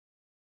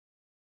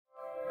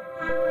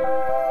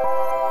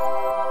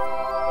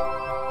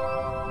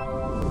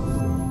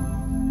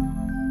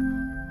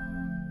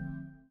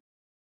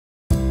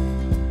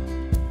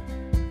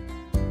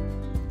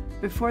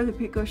Before the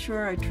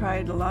PicoSure, I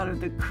tried a lot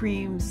of the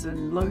creams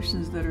and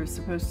lotions that are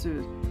supposed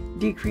to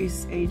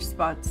decrease age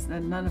spots,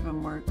 and none of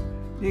them worked.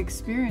 The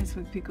experience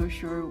with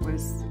PicoSure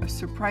was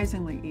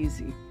surprisingly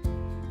easy.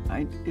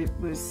 It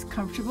was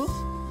comfortable.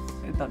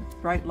 The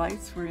bright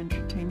lights were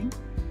entertaining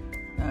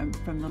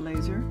from the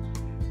laser,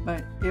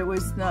 but it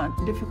was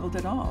not difficult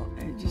at all.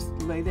 I just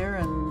lay there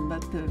and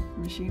let the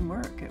machine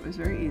work. It was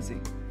very easy.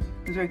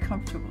 It was very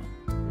comfortable.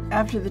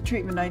 After the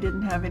treatment, I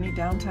didn't have any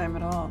downtime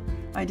at all.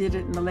 I did it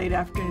in the late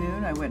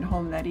afternoon. I went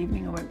home that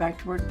evening and went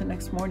back to work the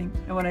next morning.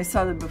 And when I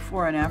saw the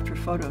before and after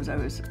photos, I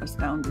was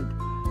astounded.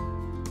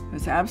 I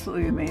was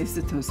absolutely amazed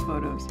at those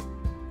photos.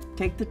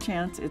 Take the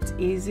chance. It's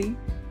easy.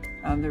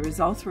 The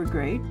results were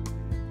great.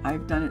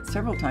 I've done it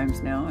several times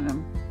now, and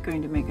I'm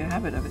going to make a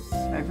habit of it.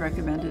 I've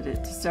recommended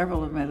it to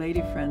several of my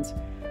lady friends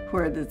who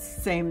are the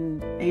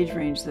same age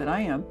range that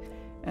I am,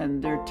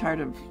 and they're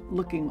tired of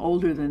looking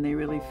older than they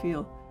really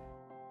feel.